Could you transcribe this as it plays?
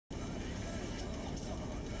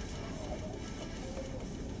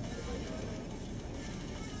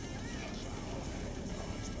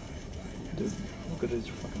look at this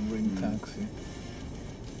fucking ring taxi.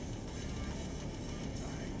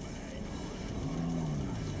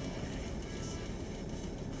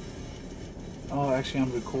 Oh, actually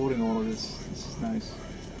I'm recording all of this. This is nice.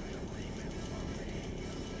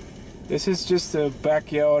 This is just the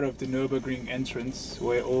backyard of the Nurburgring entrance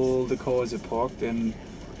where all the cars are parked, and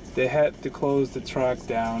they had to close the track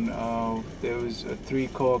down. There was a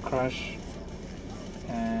 3-car crash,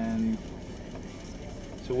 and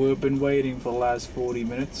so we've been waiting for the last 40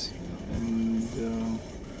 minutes, and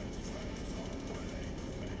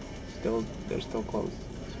they're still closed.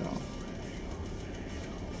 So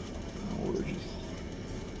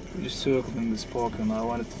we're just circling this parking lot. I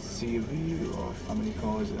wanted to see a view of how many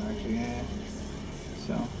cars are actually here.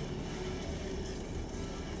 So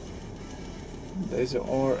there's an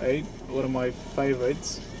R8, one of my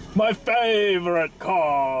favorites. My favorite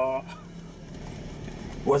car!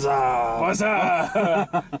 What's up? What's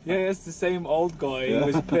up? Yeah, it's the same old guy. He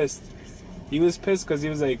was pissed. He was pissed because he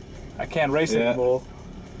was like, I can't race anymore.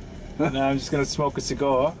 And now I'm just gonna smoke a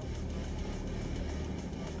cigar.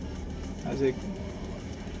 I was like,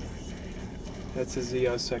 that's a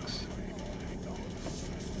ZO6.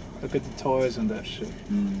 Look at the toys and that shit.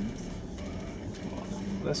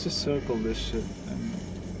 Let's just circle this shit. And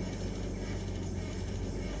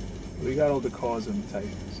we got all the cars on the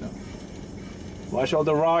tape, so. Watch all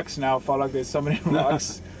the rocks now, fella. There's so many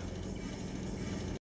rocks.